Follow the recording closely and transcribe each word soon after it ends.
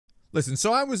Listen,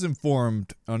 so I was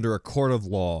informed under a court of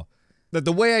law that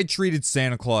the way I treated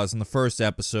Santa Claus in the first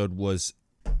episode was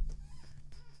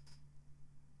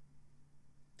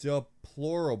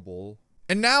deplorable.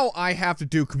 And now I have to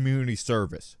do community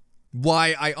service.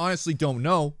 Why, I honestly don't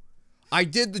know. I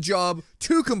did the job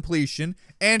to completion,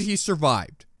 and he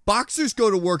survived. Boxers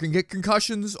go to work and get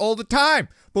concussions all the time.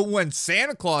 But when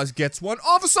Santa Claus gets one,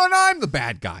 all of a sudden I'm the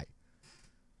bad guy.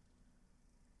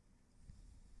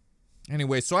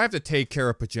 Anyway, so I have to take care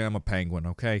of Pajama Penguin,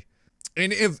 okay?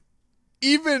 And if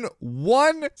even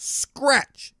one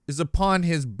scratch is upon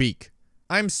his beak,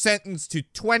 I'm sentenced to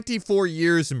 24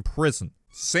 years in prison.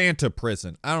 Santa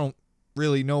prison. I don't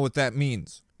really know what that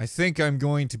means. I think I'm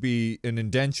going to be an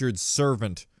indentured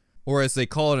servant, or as they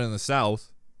call it in the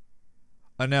South,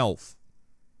 an elf.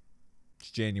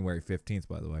 It's January 15th,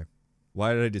 by the way.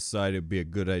 Why did I decide it'd be a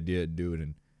good idea to do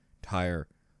an entire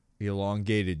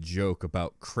elongated joke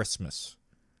about Christmas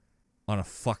on a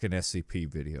fucking SCP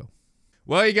video?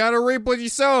 Well, you gotta reap what you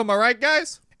sow, am I right,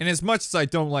 guys? And as much as I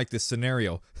don't like this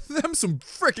scenario, them some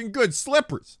freaking good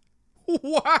slippers.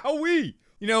 Wowee!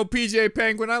 You know, PJ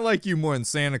Penguin, I like you more than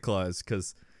Santa Claus,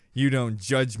 because you don't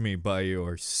judge me by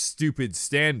your stupid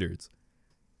standards.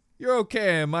 You're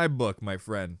okay in my book, my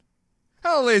friend.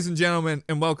 Hello, ladies and gentlemen,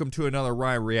 and welcome to another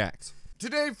Ryan Reacts.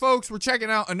 Today, folks, we're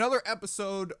checking out another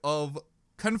episode of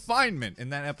Confinement,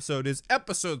 and that episode is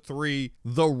episode 3,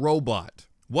 The Robot.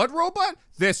 What robot?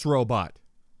 This robot.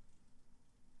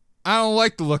 I don't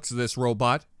like the looks of this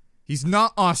robot. He's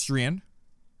not Austrian,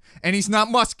 and he's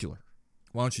not muscular.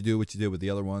 Why don't you do what you did with the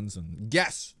other ones and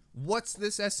guess, what's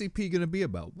this SCP gonna be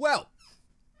about? Well,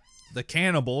 the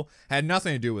cannibal had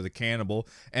nothing to do with the cannibal,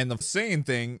 and the singing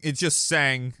thing, it just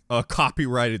sang a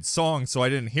copyrighted song, so I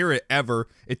didn't hear it ever.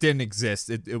 It didn't exist.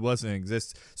 It wasn't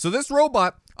exist. So this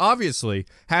robot, obviously,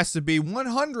 has to be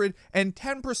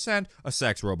 110% a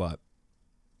sex robot.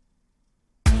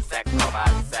 Sex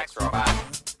robot, sex robot,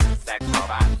 sex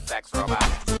robot, sex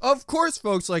robot. Of course,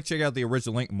 folks, like check out the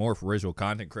original link more for original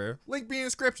content creator. Link be in the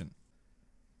description.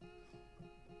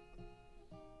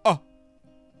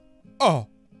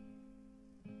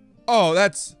 Oh,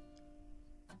 that's...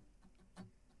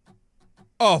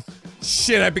 Oh,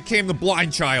 shit, I became the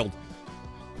blind child.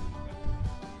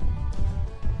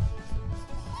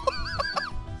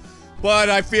 But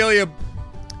I feel you.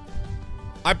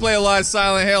 I play a lot of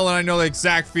Silent Hill and I know the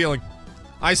exact feeling.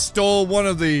 I stole one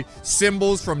of the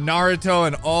symbols from Naruto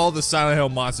and all the Silent Hill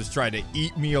monsters tried to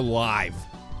eat me alive.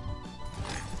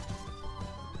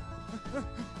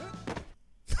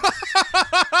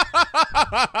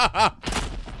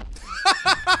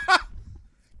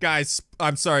 Guys,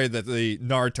 I'm sorry that the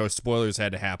Naruto spoilers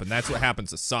had to happen. That's what happens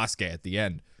to Sasuke at the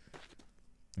end.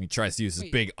 He tries to use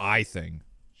his big eye thing.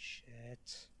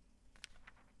 Shit.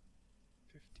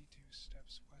 52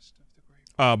 steps west of the Great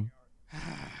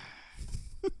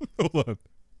Hold on.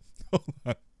 Hold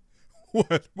on.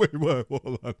 What? Wait, what?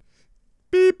 Hold on.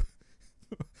 Beep.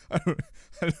 I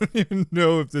don't even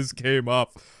know if this came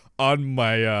up on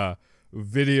my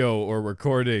video or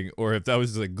recording or if that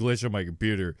was just a glitch on my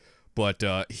computer. But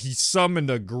he summoned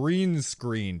a green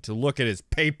screen to look at his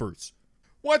papers.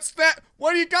 What's that?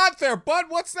 What do you got there, bud?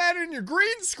 What's that in your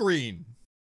green screen?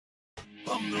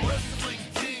 I'm the wrestling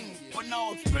king, but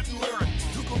now I'm spitting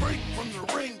lyrics. Took a break from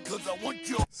the ring, cause I want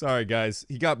you. Sorry, guys.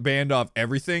 He got banned off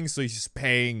everything, so he's just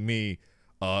paying me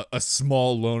a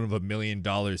small loan of $1 million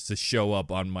to show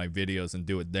up on my videos and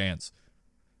do a dance.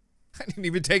 I didn't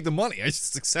even take the money. I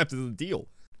just accepted the deal.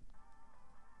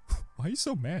 Why are you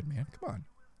so mad, man? Come on.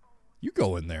 You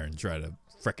go in there and try to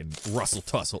frickin'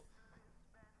 rustle-tussle.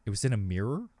 It was in a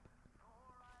mirror?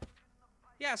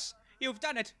 Yes, you've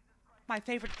done it. My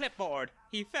favorite clipboard.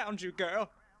 He found you,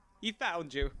 girl. He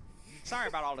found you. Sorry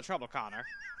about all the trouble, Connor.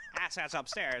 Assets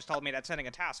upstairs told me that sending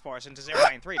a task force into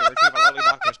 093 to retrieve a lowly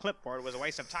doctor's clipboard was a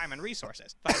waste of time and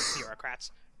resources. Fucking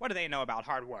bureaucrats. What do they know about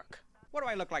hard work? What do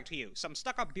I look like to you? Some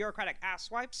stuck-up bureaucratic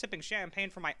asswipe sipping champagne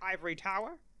from my ivory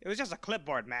tower? It was just a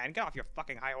clipboard, man. Get off your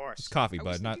fucking high horse. It's coffee,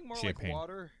 bud, not more champagne. Like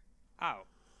water. Oh.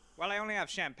 Well, I only have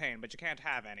champagne, but you can't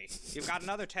have any. You've got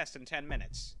another test in 10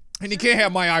 minutes. And you can't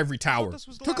have my ivory tower.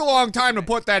 Took a long time to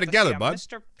put that together, bud.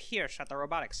 Mr. Pierce at the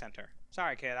robotics center.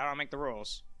 Sorry, kid. I don't make the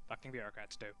rules. Fucking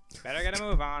bureaucrats do. Better get a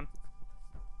move on.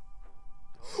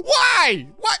 Why?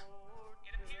 What?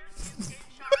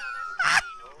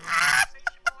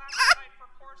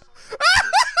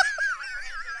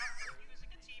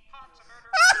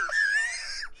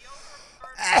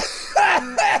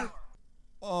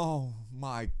 Oh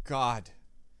my god.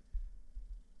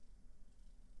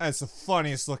 That's the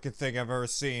funniest looking thing I've ever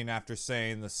seen after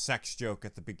saying the sex joke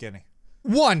at the beginning.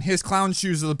 One, his clown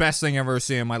shoes are the best thing I've ever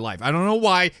seen in my life. I don't know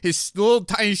why. His little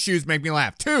tiny shoes make me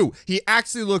laugh. Two, he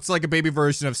actually looks like a baby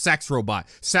version of Sex Robot.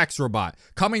 Sex Robot.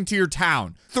 Coming to your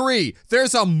town. Three,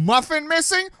 there's a muffin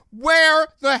missing? Where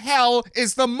the hell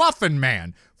is the Muffin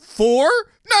Man? Four,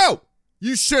 no!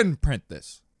 You shouldn't print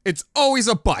this. It's always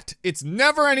a butt. It's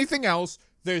never anything else.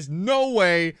 There's no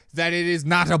way that it is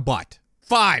not a butt.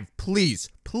 Five, please,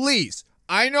 please.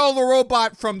 I know the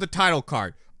robot from the title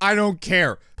card. I don't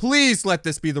care. Please let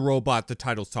this be the robot the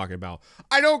title's talking about.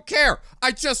 I don't care.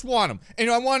 I just want him. And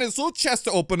I want his little chest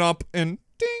to open up and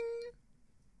ding.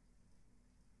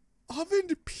 Oven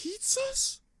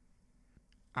pizzas?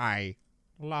 I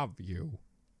love you.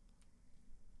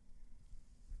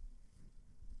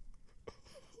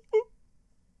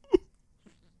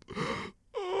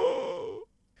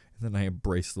 And then I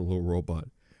embrace the little robot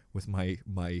with my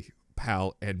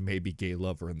pal and maybe gay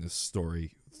lover in this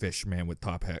story. Fish man with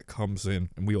top hat comes in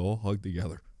and we all hug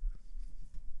together.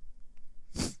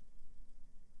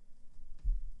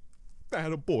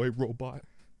 That a boy, robot.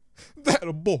 That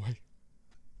a boy.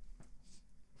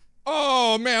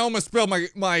 Oh man, I almost spilled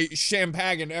my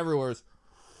champagne everywhere.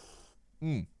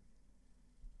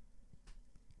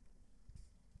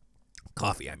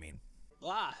 Coffee, I mean.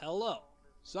 Ah, hello.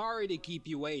 Sorry to keep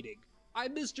you waiting.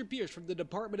 I'm Mr. Pierce from the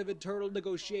Department of Internal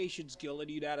Negotiations Guild and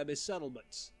Unanimous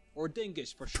Settlements, or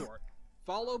Dingus for short.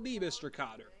 Follow me, Mr.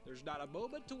 Cotter. There's not a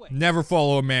moment to wait. Never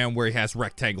follow a man where he has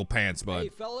rectangle pants, bud. Hey,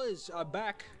 fellas, I'm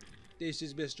back. This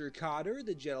is Mr. Cotter,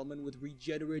 the gentleman with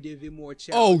regenerative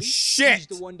immortality. Oh, shit! He's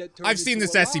the one that turned I've seen into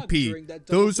this a log SCP. during that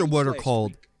Those are double what are breach last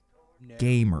called week. No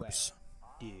gamers. way.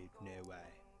 Dude, no way.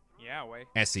 Yeah, wait.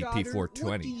 Cotter, what do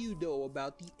SCP-420. you know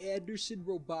about the Anderson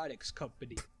Robotics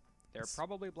Company? They're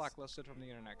probably blacklisted from the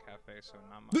internet cafe, so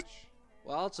not much.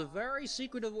 Well, it's a very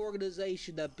secretive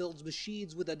organization that builds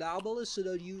machines with anomalous and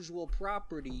unusual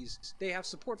properties. They have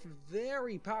support from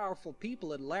very powerful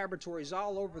people in laboratories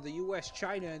all over the US,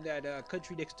 China, and that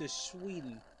country next to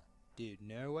Sweden. Dude,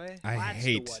 no way. I That's the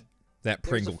hate one. that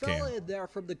Pringle There's a fella can. in there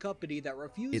from the company that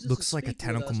refuses It looks to like a speak with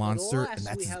tentacle us monster, unless and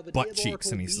that's we his have an butt cheeks,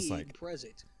 and immortal he's just being like,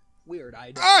 present. Weird, I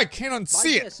know. Ah, I can't My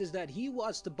unsee it. guess is that he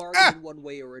wants to bargain Ah! in one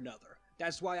way or another.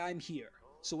 That's why I'm here.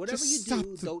 So whatever Just you stop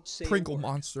do, the don't say a Pringle word.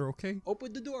 monster, okay?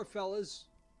 Open the door, fellas.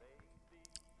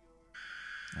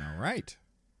 All right.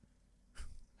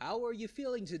 How are you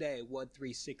feeling today,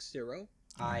 1360?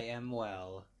 I am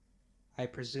well. I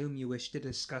presume you wish to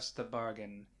discuss the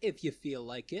bargain. If you feel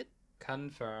like it.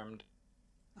 Confirmed.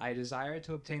 I desire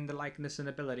to obtain the likeness and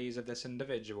abilities of this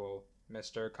individual,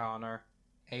 Mr. Connor.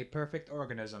 A perfect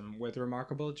organism with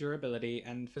remarkable durability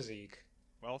and physique.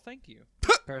 Well, thank you.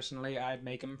 Personally, I'd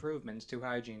make improvements to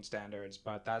hygiene standards,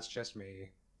 but that's just me.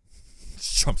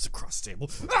 Jumps across the table.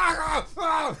 Ah, ah,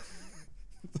 ah!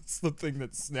 That's the thing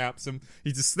that snaps him.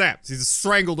 He just snaps. He just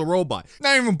strangled a robot.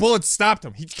 Not even bullets stopped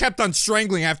him. He kept on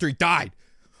strangling after he died.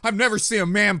 I've never seen a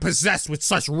man possessed with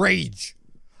such rage.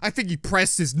 I think he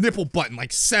pressed his nipple button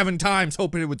like 7 times,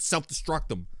 hoping it would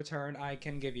self-destruct him. In return, I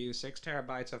can give you 6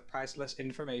 terabytes of priceless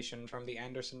information from the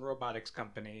Anderson Robotics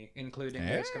Company, including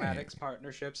their Hey. schematics,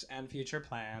 partnerships, and future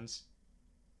plans.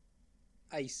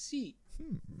 I see.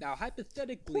 Now,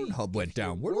 hypothetically, Pornhub went if you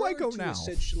down. Where do I were go to now?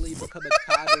 essentially become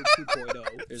a Cotter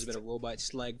 2.0, there's a bit of robot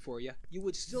slag for you, you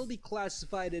would still be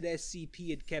classified as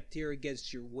SCP and kept here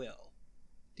against your will.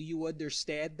 Do you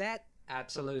understand that?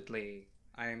 Absolutely.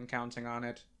 I am counting on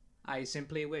it. I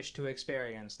simply wish to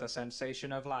experience the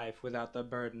sensation of life without the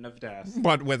burden of death.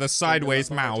 But with a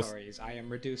sideways In the mouth. laboratories, I am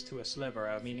reduced to a sliver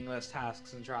of meaningless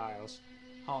tasks and trials,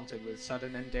 haunted with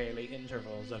sudden and daily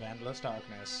intervals of endless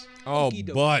darkness. Oh, Okie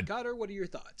dokie. bud. Cotter, what are your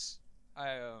thoughts?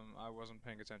 I wasn't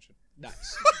paying attention.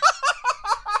 Nice.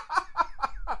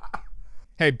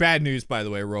 Hey, bad news, by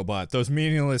the way, robot. Those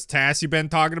meaningless tasks you've been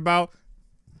talking about.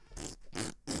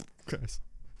 Guys,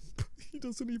 he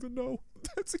doesn't even know.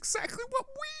 That's exactly what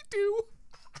we do.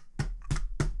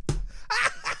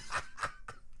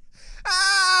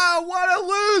 Ah, what a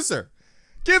loser.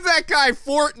 Give that guy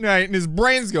Fortnite and his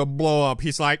brain's gonna blow up.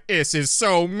 He's like, this is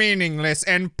so meaningless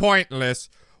and pointless.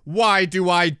 Why do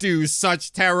I do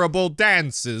such terrible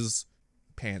dances?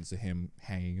 Pans to him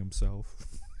hanging himself.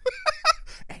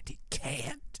 And he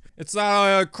can't. It's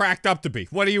not cracked up to be.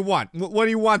 What do you want? What do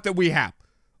you want that we have?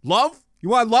 Love? You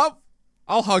want love?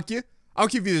 I'll hug you. I'll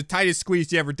give you the tightest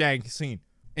squeeze you ever dang seen.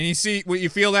 And you see, what you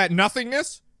feel that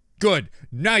nothingness? Good.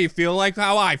 Now you feel like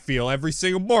how I feel every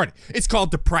single morning. It's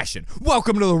called depression.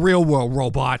 Welcome to the real world,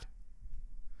 robot.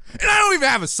 And I don't even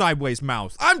have a sideways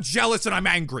mouth. I'm jealous and I'm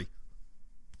angry.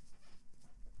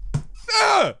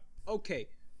 Ugh! Okay,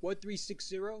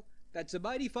 1360, That's a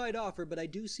mighty fine offer, but I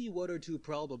do see one or two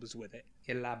problems with it.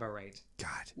 Elaborate.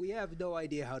 God. We have no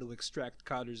idea how to extract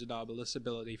Connor's anomalous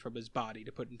ability from his body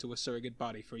to put into a surrogate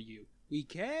body for you. We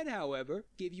can, however,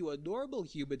 give you a normal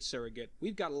human surrogate.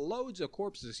 We've got loads of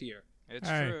corpses here. It's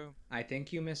Hey. true. I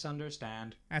think you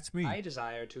misunderstand. That's me. I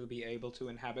desire to be able to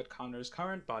inhabit Connor's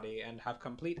current body and have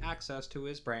complete access to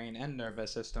his brain and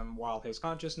nervous system while his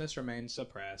consciousness remains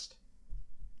suppressed.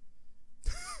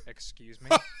 Excuse me?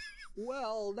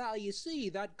 Well, now you see,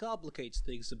 that complicates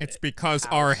things a bit. It's because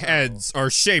How our so? heads are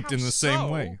shaped How in the same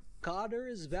so? way. Connor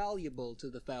is valuable to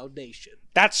the Foundation.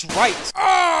 That's right!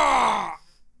 Oh!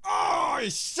 Oh, he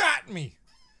shot me!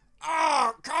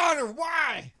 Oh, Connor,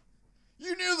 why?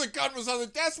 You knew the gun was on the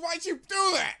desk. Why'd you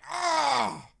do that?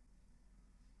 Oh!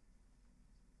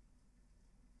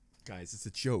 Guys, it's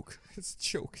a joke. It's a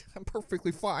joke. I'm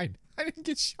perfectly fine. I didn't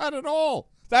get shot at all.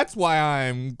 That's why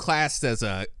I'm classed as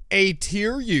a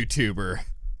A-tier YouTuber.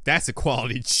 That's a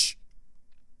quality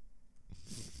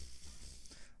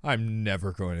I'm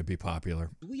never going to be popular.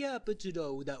 We happen to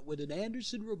know that when an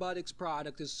Anderson Robotics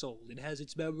product is sold, it has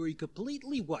its memory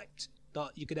completely wiped.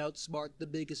 Thought you could outsmart the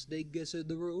biggest dingus in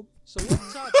the room? So what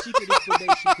top secret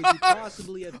information could you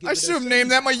possibly have given I us? should have named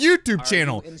that my YouTube Are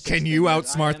channel. you Can you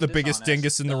insisting that I outsmart am the biggest dishonest?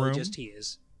 dingus in the No, room? just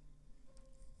his.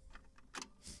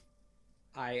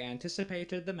 I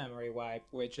anticipated the memory wipe,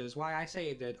 which is why I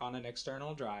saved it on an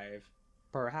external drive.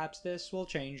 Perhaps this will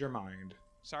change your mind.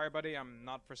 Sorry, buddy, I'm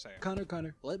not for sale.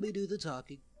 Connor, let me do the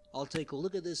talking. I'll take a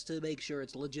look at this to make sure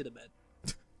it's legitimate.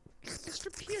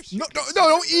 Mr. Pierce, No,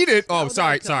 don't eat it. Oh, Now,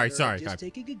 sorry. Connor, Sorry. Just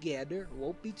taking a gander.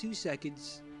 Won't be 2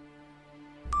 seconds.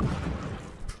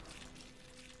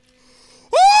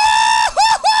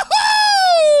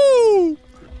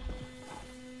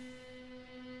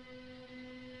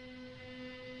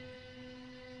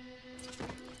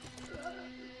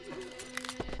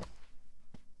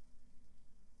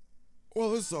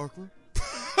 Well, this is awkward.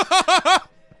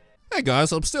 Hey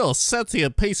guys, I'm still a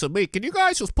sentient piece of meat. Can you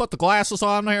guys just put the glasses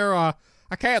on here? I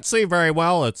can't see very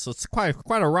well. It's quite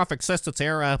a rough existence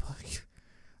here. I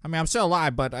mean, I'm still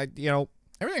alive, but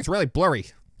everything's really blurry.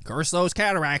 Curse those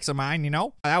cataracts of mine,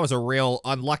 That was a real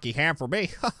unlucky hand for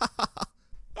me.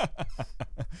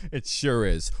 It sure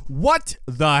is. What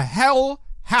the hell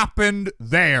happened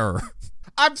there?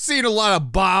 I've seen a lot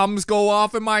of bombs go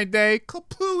off in my day.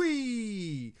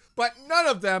 Kaplooey! But none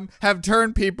of them have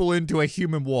turned people into a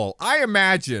human wall. I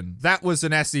imagine that was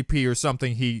an SCP or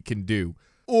something he can do.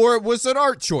 Or it was an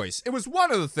art choice. It was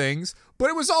one of the things, but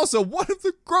it was also one of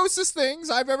the grossest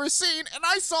things I've ever seen, and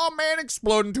I saw a man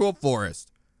explode into a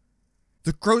forest.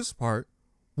 The gross part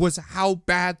was how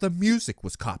bad the music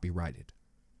was copyrighted.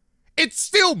 It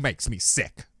still makes me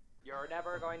sick. You're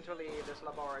never going to leave this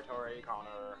laboratory,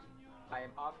 Connor. I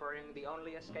am offering the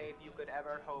only escape you could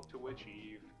ever hope to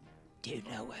achieve. Do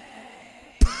no way.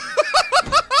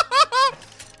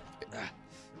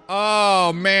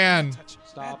 Oh, man.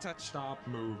 Stop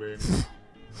moving.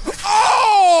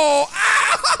 Oh!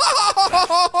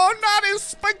 Ow! Not his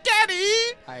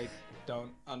spaghetti! I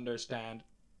don't understand.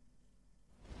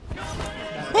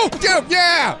 Oh, get him!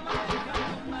 Yeah!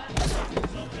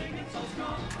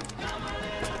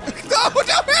 No,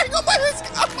 hang on,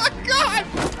 oh my god!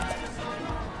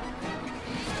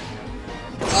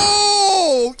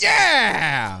 Oh,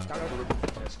 yeah!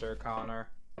 Mr. Connor.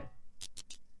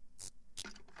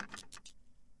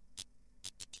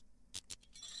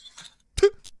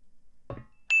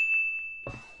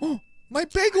 Oh, my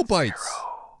bagel bites! 0,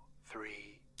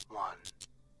 3, 1.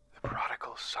 The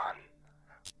prodigal son.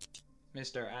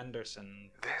 Mr. Anderson.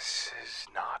 This is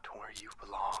not where you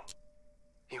belong.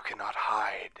 You cannot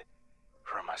hide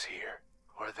from us here,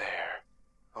 or there,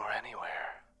 or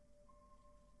anywhere.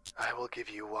 I will give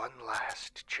you one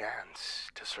last chance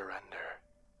to surrender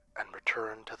and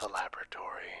return to the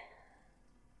laboratory.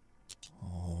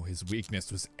 Oh, his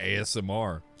weakness was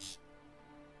ASMR.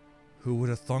 Who would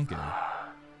have thunk it?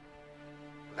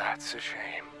 That's a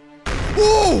shame.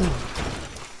 Whoa!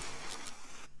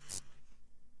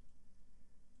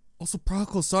 Also,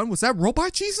 Prodigal Son, was that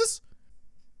Robot Jesus?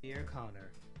 Dear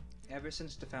Connor, ever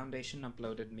since the Foundation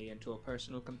uploaded me into a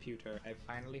personal computer, I've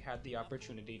finally had the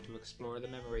opportunity to explore the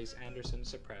memories Anderson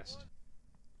suppressed.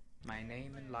 My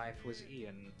name in life was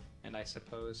Ian, and I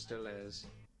suppose still is.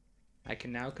 I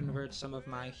can now convert some of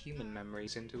my human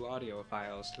memories into audio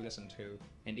files to listen to,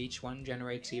 and each one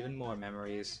generates even more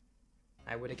memories.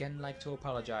 I would again like to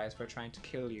apologize for trying to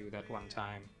kill you that one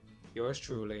time. Yours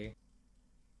truly,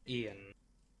 Ian.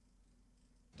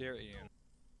 Dear Ian,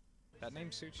 that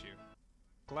name suits you.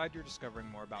 Glad you're discovering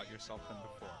more about yourself than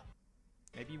before.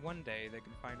 Maybe one day they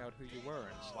can find out who you were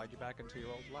and slide you back into your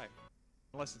old life.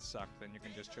 Unless it sucked, then you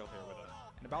can just chill here with it.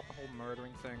 And about the whole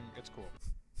murdering thing, it's cool.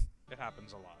 It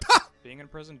happens a lot. Being in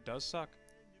prison does suck,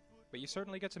 but you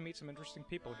certainly get to meet some interesting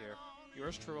people here.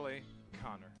 Yours truly,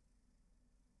 Connor.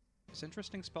 Is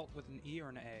interesting spelt with an E or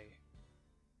an A?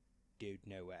 Dude,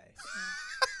 no way.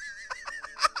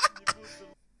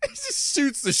 He just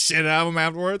shoots the shit out of him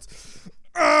afterwards.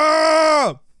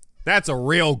 Ah! That's a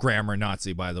real grammar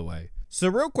Nazi, by the way. So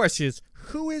the real question is,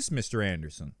 who is Mr.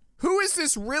 Anderson? Who is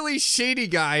this really shady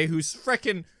guy who's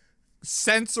frickin'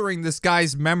 censoring this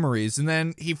guy's memories, and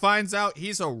then he finds out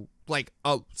he's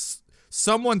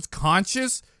someone's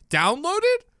conscious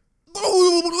downloaded?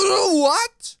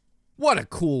 What? What a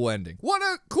cool ending. What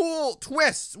a cool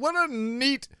twist. What a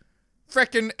neat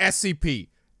frickin' SCP.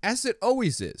 As it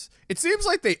always is. It seems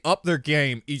like they up their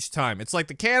game each time. It's like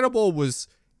the cannibal was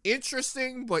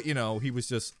interesting, but you know, he was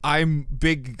just, I'm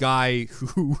big guy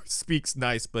who speaks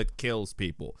nice but kills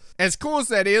people. As cool as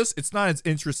that is, it's not as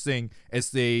interesting as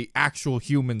the actual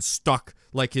human stuck,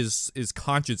 like his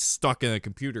conscience stuck in a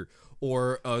computer,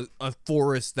 or a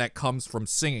forest that comes from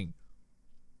singing.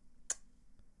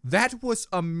 That was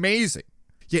amazing.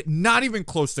 Yet not even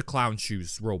close to Clown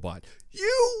Shoes robot.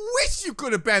 You wish you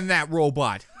could have been that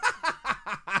robot.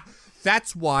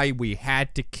 That's why we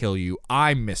had to kill you.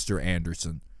 I'm Mr.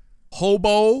 Anderson.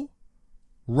 Hobo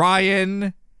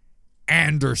Ryan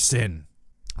Anderson.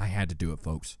 I had to do it,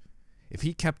 folks. If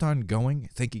he kept on going,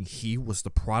 thinking he was the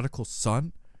prodigal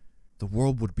son, the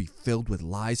world would be filled with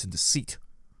lies and deceit.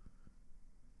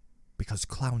 Because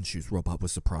Clown Shoes robot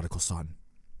was the prodigal son.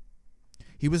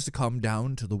 He was to come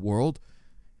down to the world,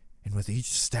 and with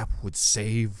each step would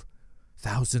save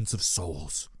thousands of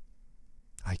souls.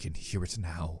 I can hear it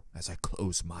now as I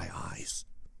close my eyes.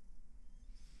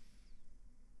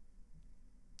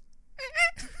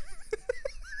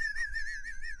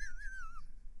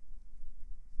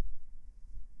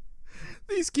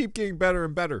 These keep getting better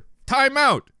and better. Time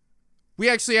out! We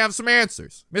actually have some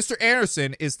answers. Mr.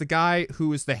 Anderson is the guy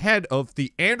who is the head of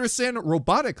the Anderson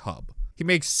Robotic Hub. He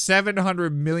makes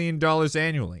 $700 million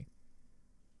annually.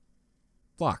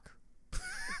 Fuck.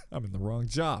 I'm in the wrong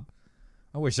job.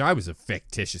 I wish I was a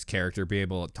fictitious character being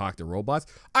able to talk to robots.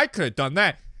 I could have done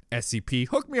that. SCP,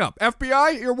 hook me up.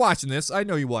 FBI, you're watching this. I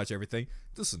know you watch everything.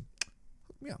 Listen,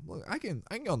 hook me up. Look, I can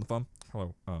get on the phone.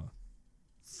 Hello,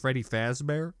 Freddy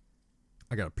Fazbear?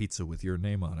 I got a pizza with your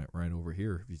name on it right over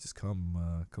here. If you just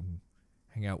come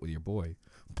hang out with your boy.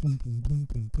 Boom, boom, boom,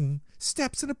 boom, boom.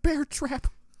 Steps in a bear trap.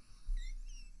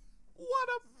 What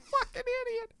a fucking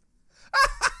idiot.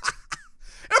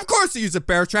 And of course he used a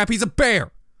bear trap. He's a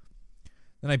bear.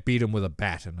 Then I beat him with a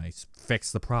bat and I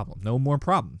fixed the problem. No more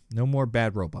problem. No more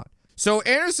bad robot. So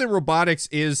Anderson Robotics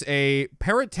is a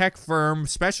paratech firm,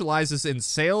 specializes in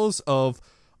sales of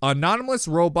anonymous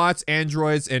robots,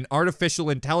 androids, and artificial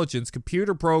intelligence,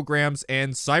 computer programs,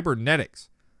 and cybernetics.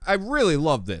 I really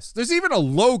love this. There's even a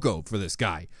logo for this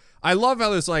guy. I love how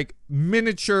there's like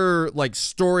miniature like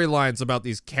storylines about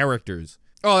these characters.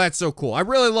 Oh, that's so cool. I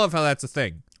really love how that's a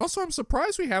thing. Also, I'm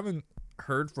surprised we haven't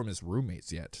heard from his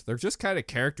roommates yet. They're just kind of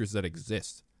characters that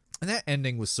exist. And that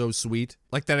ending was so sweet.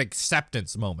 Like that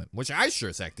acceptance moment, which I sure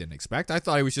as heck didn't expect. I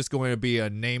thought he was just going to be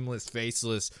a nameless,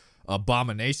 faceless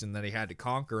abomination that he had to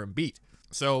conquer and beat.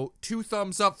 So 2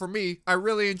 thumbs up for me. I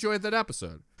really enjoyed that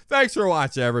episode. Thanks for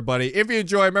watching, everybody. If you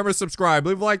enjoyed, remember to subscribe,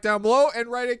 leave a like down below, and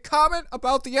write a comment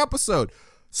about the episode.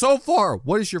 So far,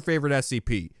 what is your favorite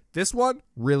SCP? This one,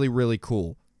 really, really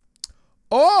cool.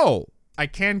 Oh, I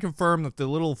can confirm that the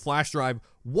little flash drive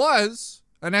was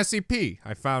an SCP.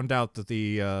 I found out that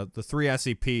the 3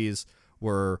 SCPs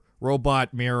were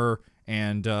Robot, Mirror,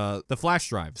 and the flash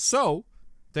drive. So,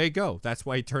 there you go. That's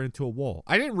why he turned into a wall.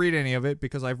 I didn't read any of it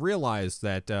because I've realized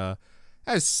that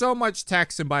has so much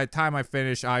text, and by the time I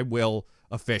finish, I will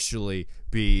officially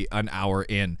be an hour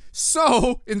in.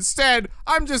 So, instead,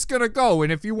 I'm just gonna go,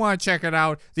 and if you want to check it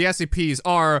out, the SCPs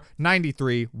are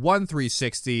 93,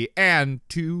 1360, and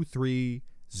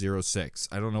 2306.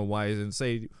 I don't know why I didn't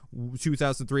say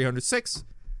 2306.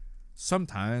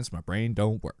 Sometimes my brain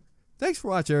don't work. Thanks for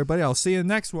watching, everybody. I'll see you in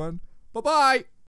the next one. Bye-bye!